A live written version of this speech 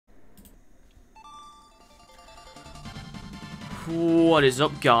What is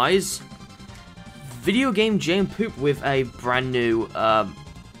up, guys? Video Game Jane Poop with a brand new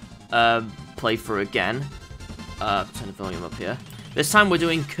playthrough again. Turn the volume up here. This time we're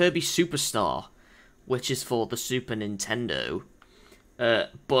doing Kirby Super Star, which is for the Super Nintendo.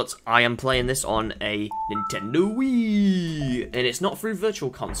 But I am playing this on a Nintendo Wii, and it's not through Virtual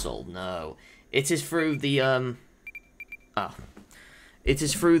Console. No, it is through the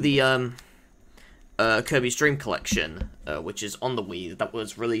Kirby's Dream Collection, which is on the Wii, that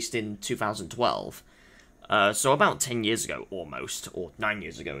was released in 2012. So about 10 years ago, almost, or 9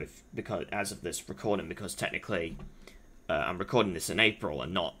 years ago, because as of this recording, because technically I'm recording this in April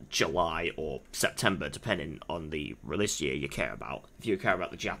and not July or September, depending on the release year you care about. If you care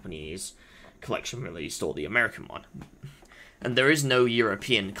about the Japanese collection released or the American one. And there is no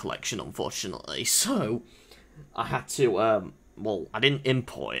European collection, unfortunately, so I had to, well, I didn't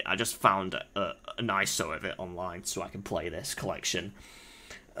import it, I just found an ISO of it online so I can play this collection.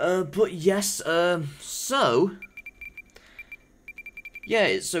 But yes, so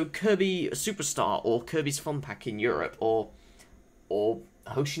Kirby Super Star, or Kirby's Fun Pack in Europe, or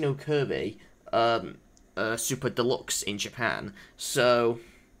Hoshi No Kirby, Super Deluxe in Japan. So,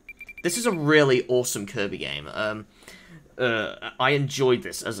 this is a really awesome Kirby game. I enjoyed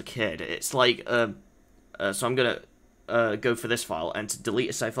this as a kid. It's like, so I'm gonna go for this file, and to delete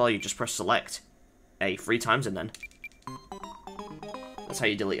a save file, you just press select A 3 times, and then that's how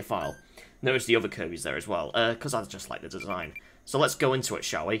you delete a file. Notice the other Kirby's there as well, because I just like the design. So let's go into it,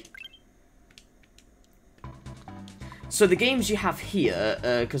 shall we? So the games you have here,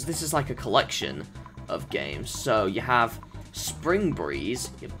 because this is like a collection of games, so you have Spring Breeze,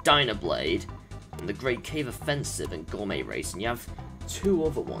 you have Dynablade, and the Great Cave Offensive and Gourmet Race, and you have two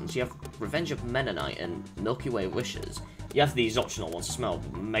other ones. You have Revenge of Mennonite and Milky Way Wishes. You have these optional ones as well,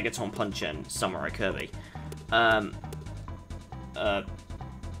 Megaton Punch and Samurai Kirby. And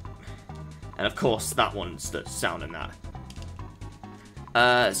of course, that one's the sound in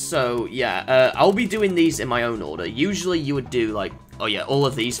that. So, yeah, I'll be doing these in my own order. Usually you would do, like, oh yeah, all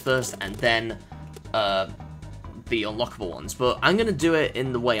of these first, and then, the unlockable ones. But I'm gonna do it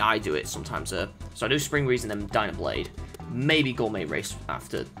in the way I do it sometimes. So I do Spring Breeze and then Dynablade. Maybe Gourmet Race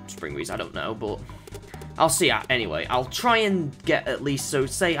after Spring Breeze, I don't know, but I'll see. Anyway, I'll try and get at least, so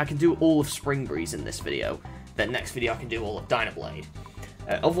say I can do all of Spring Breeze in this video. Then next video I can do all of Dynablade.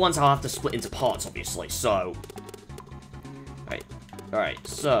 Other ones I'll have to split into parts, obviously, so... Alright,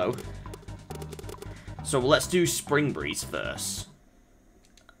 so let's do Spring Breeze first.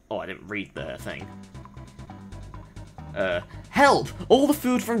 Oh, I didn't read the thing. Help! All the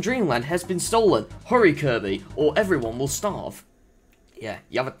food from Dreamland has been stolen! Hurry, Kirby, or everyone will starve. Yeah,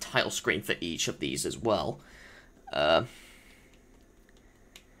 you have a title screen for each of these as well. And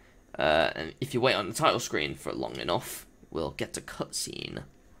if you wait on the title screen for long enough, we'll get to cutscene.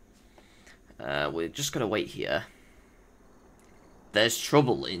 We're just gonna wait here. There's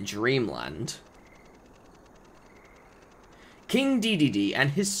trouble in Dreamland. King Dedede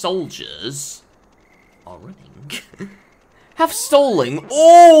and his soldiers are running. Have stolen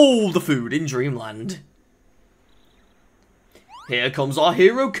all the food in Dreamland. Here comes our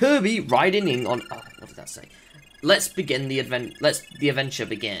hero Kirby riding in on... Oh, what did that say? Let's begin the the adventure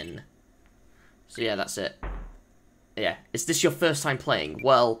begin. So yeah, that's it. Yeah, is this your first time playing?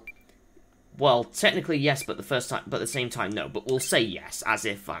 Well, technically yes, but at the same time no. But we'll say yes, as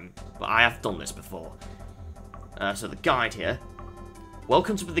if but I have done this before. So the guide here.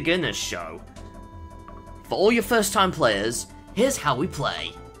 Welcome to the beginner's show. For all your first time players, here's how we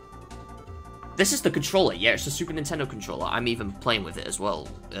play. This is the controller. Yeah, it's the Super Nintendo controller. I'm even playing with it as well,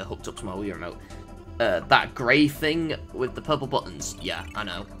 hooked up to my Wii remote. That grey thing with the purple buttons. Yeah, I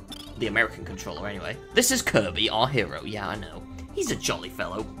know. The American controller, anyway. This is Kirby, our hero. Yeah, I know. He's a jolly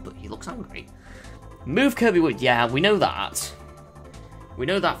fellow, but he looks angry. Move Kirby with... Yeah, we know that. We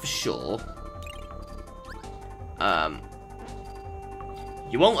know that for sure.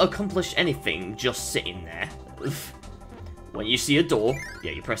 You won't accomplish anything just sitting there. When you see a door,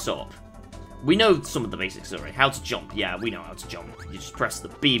 yeah, you press up. We know some of the basics already. How to jump. Yeah, we know how to jump. You just press the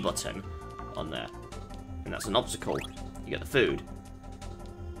B button on there. And that's an obstacle. You get the food.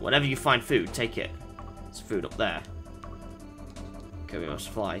 Whenever you find food, take it. There's food up there. Okay, we must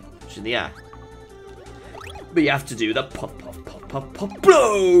fly. Push in the air. But you have to do the puff, puff, puff, puff, puff,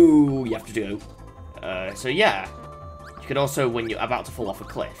 blow! You have to do. So yeah. You can also, when you're about to fall off a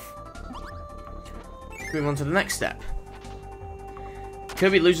cliff. Move on to the next step.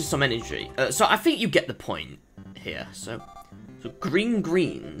 Kirby loses some energy. So I think you get the point here. So green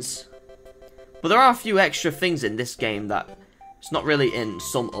greens. But there are a few extra things in this game that it's not really in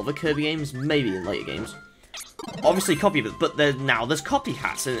some other Kirby games, maybe in later games. Obviously copy, but now there's copy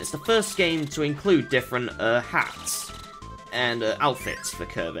hats, and it's the first game to include different hats and outfits for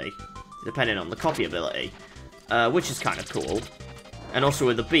Kirby, depending on the copy ability, which is kind of cool. And also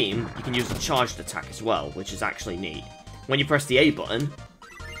with the beam, you can use a charged attack as well, which is actually neat. When you press the A button,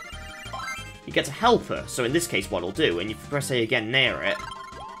 you get a helper. So in this case, what it'll do, and if you press A again near it,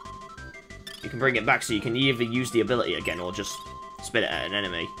 you can bring it back so you can either use the ability again or just spit it at an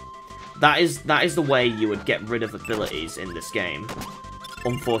enemy. That is the way you would get rid of abilities in this game.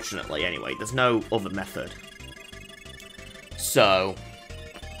 Unfortunately, anyway. There's no other method. So,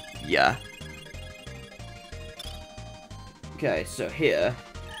 yeah. Okay, so here,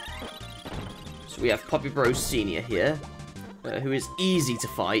 so we have Poppy Bros Senior here, who is easy to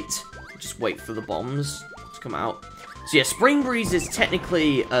fight. Just wait for the bombs to come out. So yeah, Spring Breeze is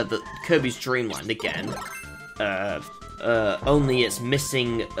technically the Kirby's Dreamland again. Only it's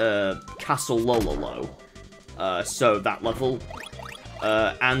missing Castle Lololo. So that level,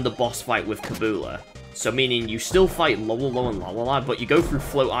 and the boss fight with Kabula. So meaning you still fight Lololo and Lalala, but you go through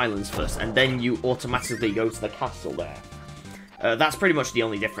Float Islands first, and then you automatically go to the castle there. That's pretty much the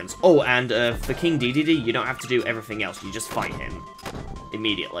only difference. Oh, and for King Dedede, you don't have to do everything else. You just fight him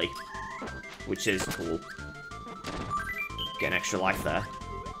immediately, which is cool. Get an extra life there.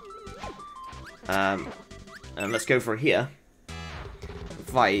 And let's go for here.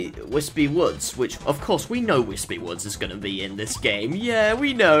 Fight Wispy Woods, which, of course, we know Wispy Woods is going to be in this game. Yeah,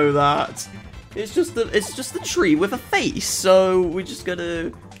 we know that. It's just the tree with a face, so we're just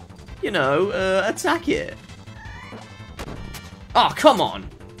gonna, you know, attack it. Oh, come on!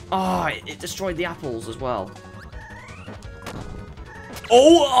 Oh, it destroyed the apples as well.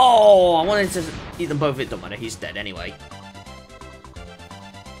 Oh, I wanted to eat them both. It don't matter, he's dead anyway.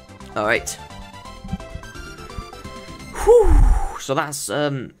 Alright. Whew. So that's,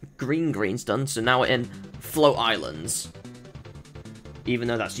 Green's done, so now we're in Float Islands. Even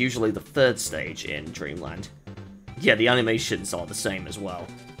though that's usually the third stage in Dreamland. Yeah, the animations are the same as well.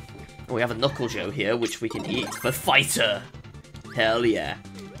 We have a Knuckle Joe here, which we can eat for Fighter. Hell yeah.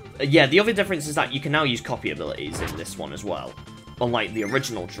 Yeah, the other difference is that you can now use copy abilities in this one as well. Unlike the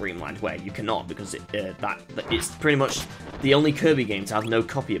original Dreamland, where you cannot, because it's pretty much the only Kirby game to have no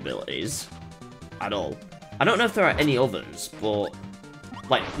copy abilities at all. I don't know if there are any others, but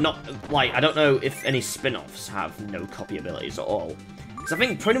I don't know if any spin-offs have no copy abilities at all. Because I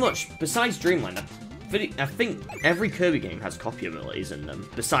think pretty much, besides Dreamland, I think every Kirby game has copy abilities in them,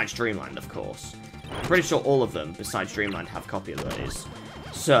 besides Dreamland, of course. I'm pretty sure all of them, besides Dreamland, have copy abilities.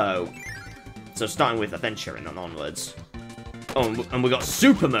 So starting with Adventure and then onwards. Oh, and we got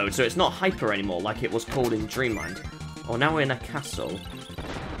Super Mode, so it's not Hyper anymore, like it was called in Dreamland. Oh, now we're in a castle.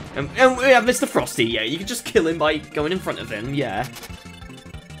 And we have Mr. Frosty, yeah, you can just kill him by going in front of him, yeah.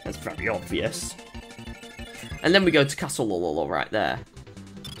 That's very obvious. And then we go to Castle Lololo right there.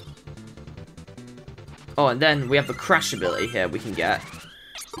 Oh, and then we have the Crash ability here we can get.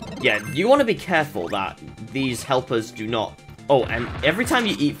 Yeah, you want to be careful that these helpers do not... Oh, and every time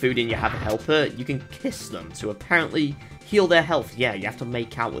you eat food and you have a helper, you can kiss them to apparently heal their health. Yeah, you have to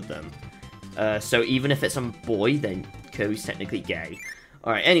make out with them. So even if it's a boy, then Kirby's technically gay.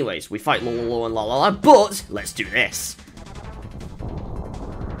 Alright, anyways, we fight Lololo and Lalala, but let's do this.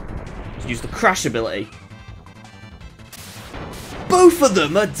 Let's use the Crash ability. Both of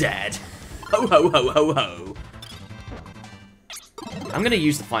them are dead. Ho ho ho ho ho. I'm gonna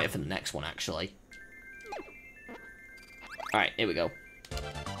use the fighter for the next one, actually. Alright, here we go.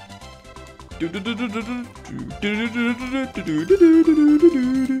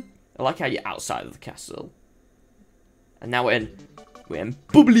 I like how you're outside of the castle. And now we're in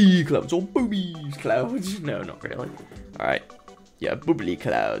bubbly clouds, or boobies clouds. No, not really. Alright. Yeah, bubbly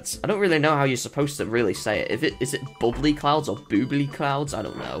clouds. I don't really know how you're supposed to really say it. Is it bubbly clouds or boobly clouds? I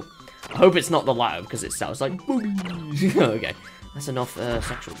don't know. I hope it's not the latter, because it sounds like boobies. Okay. That's enough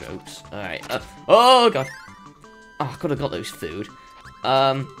sexual jokes. Alright. Oh, God. Oh, I could have got those food.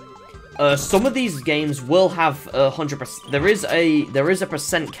 Some of these games will have 100%. There is a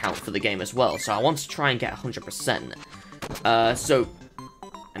percent count for the game as well, so I want to try and get 100%.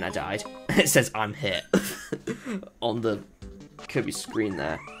 And I died. It says I'm hit on the Kirby screen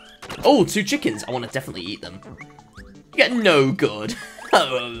there. Oh, 2 chickens. I want to definitely eat them. Yeah, no good.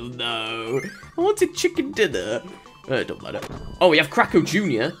 Oh no. I wanted chicken dinner. It don't matter. Oh, we have Kracko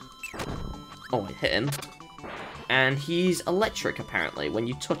Jr. Oh, I hit him. And he's electric, apparently, when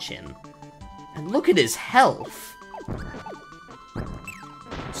you touch him. And look at his health.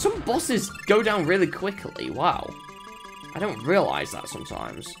 Some bosses go down really quickly. Wow. I don't realize that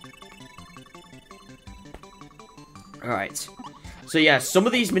sometimes. Alright. So yeah, some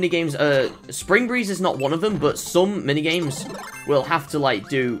of these minigames, Spring Breeze is not one of them, but some minigames will have to, like,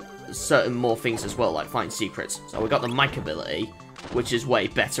 do certain more things as well, like find secrets. So we got the mic ability, which is way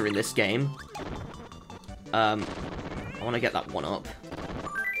better in this game. I want to get that one up.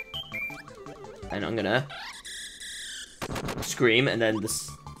 And I'm gonna scream, and then this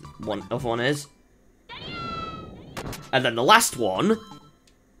other one is. And then the last one...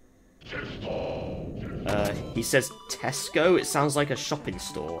 he says Tesco. It sounds like a shopping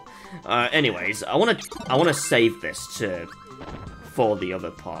store. Anyways, I wanna save this for the other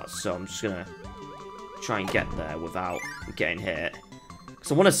parts. So I'm just gonna try and get there without getting hit.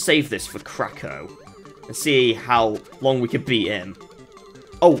 Because I want to save this for Krakow and see how long we can beat him.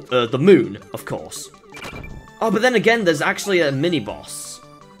 Oh, the moon, of course. Oh, but then again, there's actually a mini boss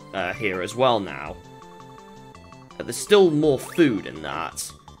here as well now. There's still more food in that,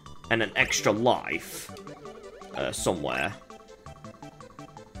 and an extra life. Somewhere.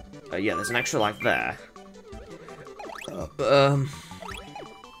 Yeah, there's an extra life there.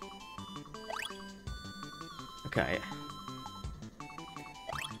 Okay.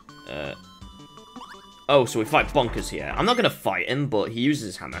 Oh, so we fight Bonkers here. I'm not gonna fight him, but he uses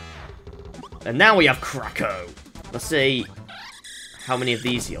his hammer. And now we have Krakow. Let's see how many of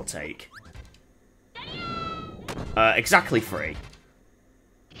these he'll take. Exactly 3.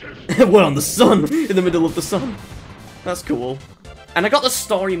 We're on the sun! In the middle of the sun. That's cool. And I got the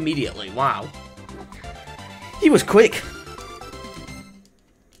star immediately, wow. He was quick.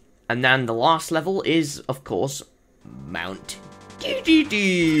 And then the last level is, of course, Mount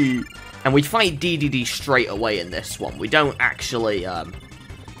DDD. And we fight DDD straight away in this one. We don't actually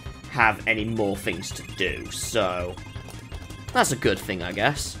have any more things to do, so that's a good thing, I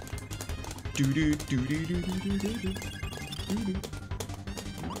guess.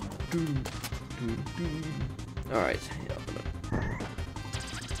 Alright.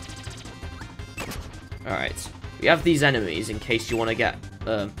 Alright. We have these enemies in case you want to get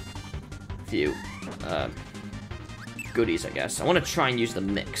a few goodies, I guess. I want to try and use the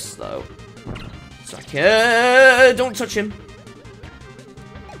mix, though. So I can... Don't touch him.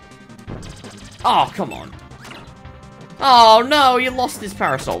 Oh, come on. Oh, no, you lost his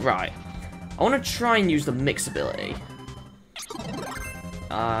parasol. Right. I want to try and use the mix ability.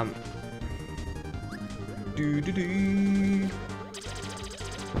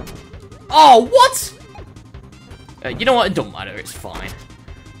 Oh, what? You know what? It don't matter. It's fine.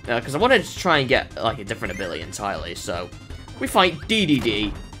 Because I wanted to try and get, like, a different ability entirely, so... We fight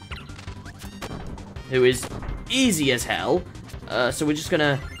DDD. Who is easy as hell. So we're just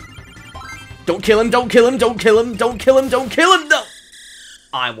gonna... Don't kill him, don't kill him, don't kill him, don't kill him, don't kill him, no!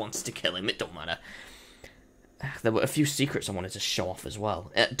 I wanted to kill him, it don't matter. There were a few secrets I wanted to show off as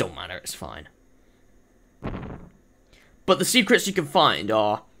well. It don't matter, it's fine. But the secrets you can find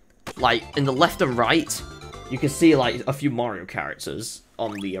are, like, in the left and right, you can see, like, a few Mario characters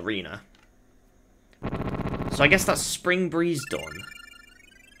on the arena. So I guess that's Spring Breeze done.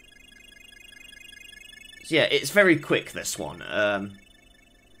 So yeah, it's very quick, this one.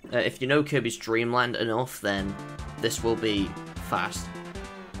 If you know Kirby's Dream Land enough, then this will be fast.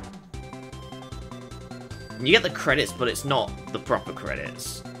 And you get the credits, but it's not the proper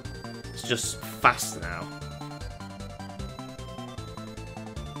credits. It's just fast now.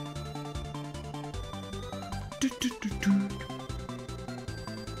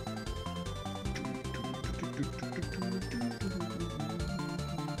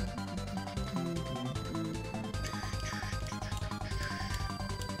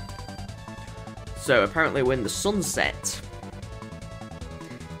 So apparently when the sun sets,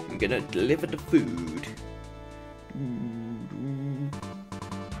 I'm gonna deliver the food.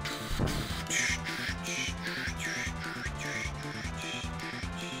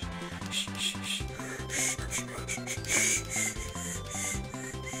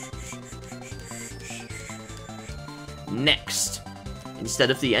 Next.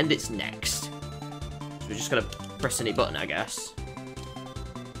 Instead of the end, it's next. So we're just gonna press any button, I guess.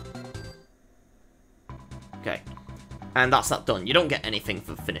 Okay. And that's that done. You don't get anything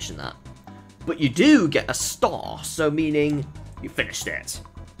for finishing that. But you do get a star, so meaning you finished it.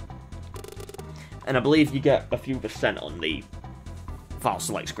 And I believe you get a few percent on the file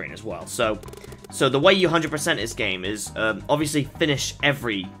select screen as well. So the way you 100% this game is obviously finish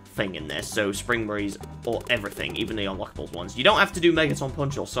everything in this. So Spring Breeze or everything, even the unlockables ones. You don't have to do Megaton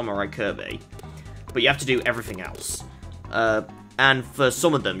Punch or Samurai Kirby, but you have to do everything else. And for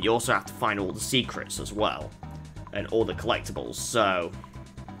some of them, you also have to find all the secrets as well, and all the collectibles. So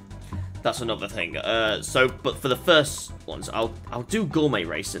that's another thing. But for the first ones, I'll do Gourmet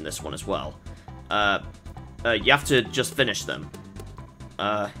Race in this one as well. You have to just finish them.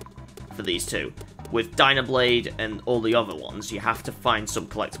 for these two. With Dynablade and all the other ones, you have to find some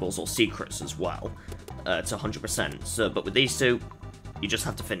collectibles or secrets as well, to 100%. So, but with these two, you just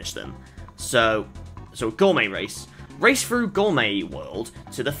have to finish them. So Gourmet Race. Race through Gourmet World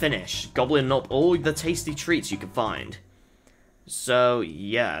to the finish, gobbling up all the tasty treats you can find. So,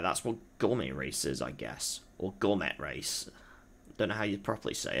 yeah, that's what Gourmet Race is, I guess. Or Gourmet Race. Don't know how you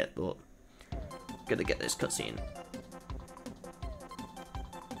properly say it, but gonna get this cutscene.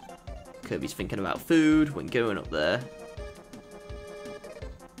 Kirby's thinking about food when going up there.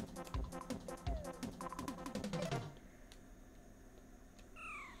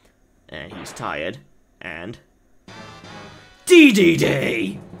 And he's tired. And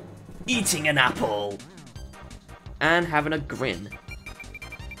DDD! Eating an apple! And having a grin.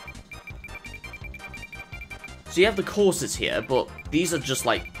 So you have the courses here, but these are just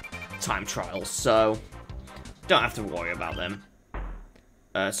like time trials, so don't have to worry about them.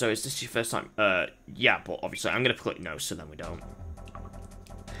 So is this your first time? Yeah, but obviously I'm gonna click no, so then we don't.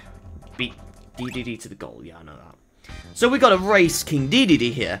 Beat DDD to the goal, yeah, I know that. So we got a race King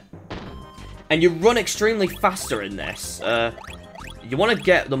DDD here. And you run extremely faster in this. You want to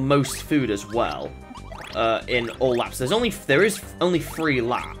get the most food as well. In all laps. There is only 3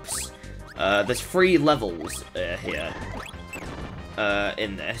 laps. There's 3 levels here.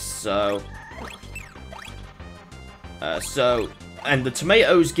 In this, so and the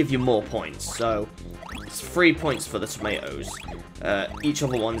tomatoes give you more points, so it's 3 points for the tomatoes. Each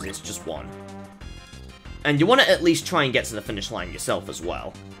other ones is just 1. And you want to at least try and get to the finish line yourself as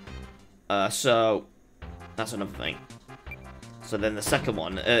well. So that's another thing. So then the second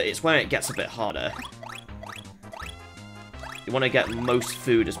one, it's where it gets a bit harder. You want to get most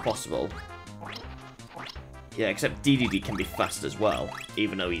food as possible. Yeah, except DDD can be fast as well,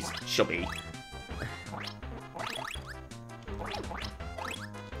 even though he's chubby.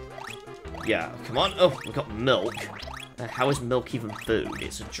 Yeah, come on. Oh, we got milk. How is milk even food?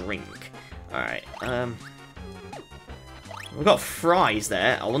 It's a drink. Alright, we've got fries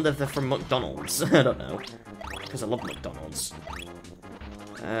there. I wonder if they're from McDonald's. I don't know. Because I love McDonald's.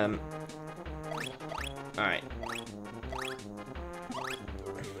 Alright.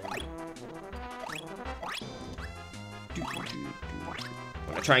 I'm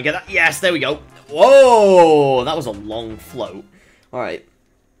gonna try and get that. Yes, there we go. Whoa! That was a long float. Alright.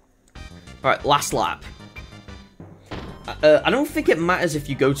 Alright, last lap. I don't think it matters if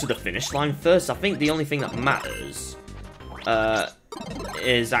you go to the finish line first. I think the only thing that matters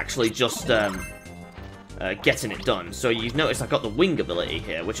is actually just getting it done. So you've noticed I've got the wing ability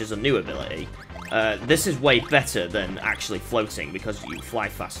here, which is a new ability. This is way better than actually floating because you fly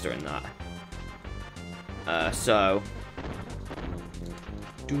faster in that. So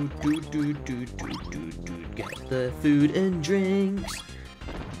get the food and drinks.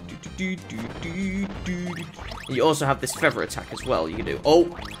 You also have this feather attack as well. You can do.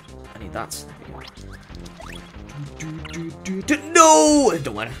 Oh, I need that. No,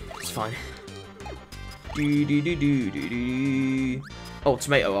 don't matter. It's fine. Oh,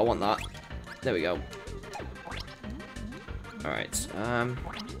 tomato. I want that. There we go. All right.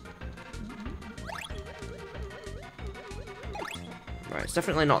 Right, it's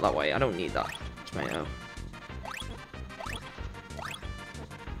definitely not that way. I don't need that tomato.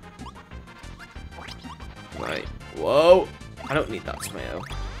 Right. Whoa! I don't need that tomato.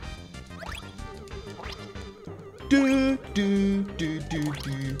 Do do do do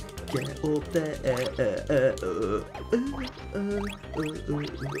do. Get up there.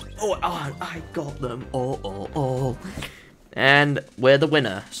 Oh, I got them. Oh. And we're the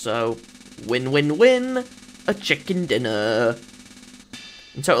winner. So, win. A chicken dinner.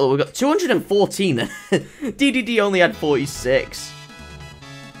 In total, we've got 214. DDD only had 46.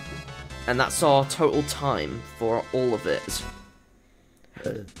 And that's our total time for all of it.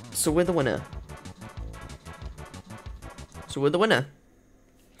 So we're the winner. And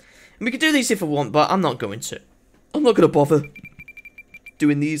we could do these if we want, but I'm not going to. I'm not going to bother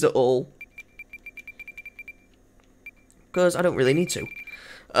doing these at all. Because I don't really need to.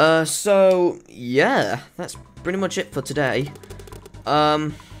 So, yeah. That's pretty much it for today.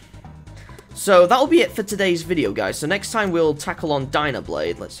 So that'll be it for today's video, guys. So next time we'll tackle on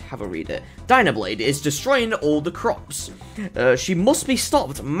Dynablade. Let's have a read it. Dynablade is destroying all the crops. She must be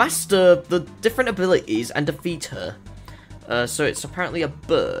stopped. Master the different abilities and defeat her. So it's apparently a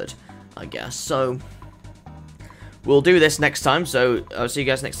bird, I guess. So we'll do this next time. So I'll see you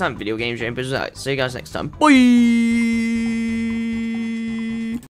guys next time. Video Game Jam. See you guys next time. Bye!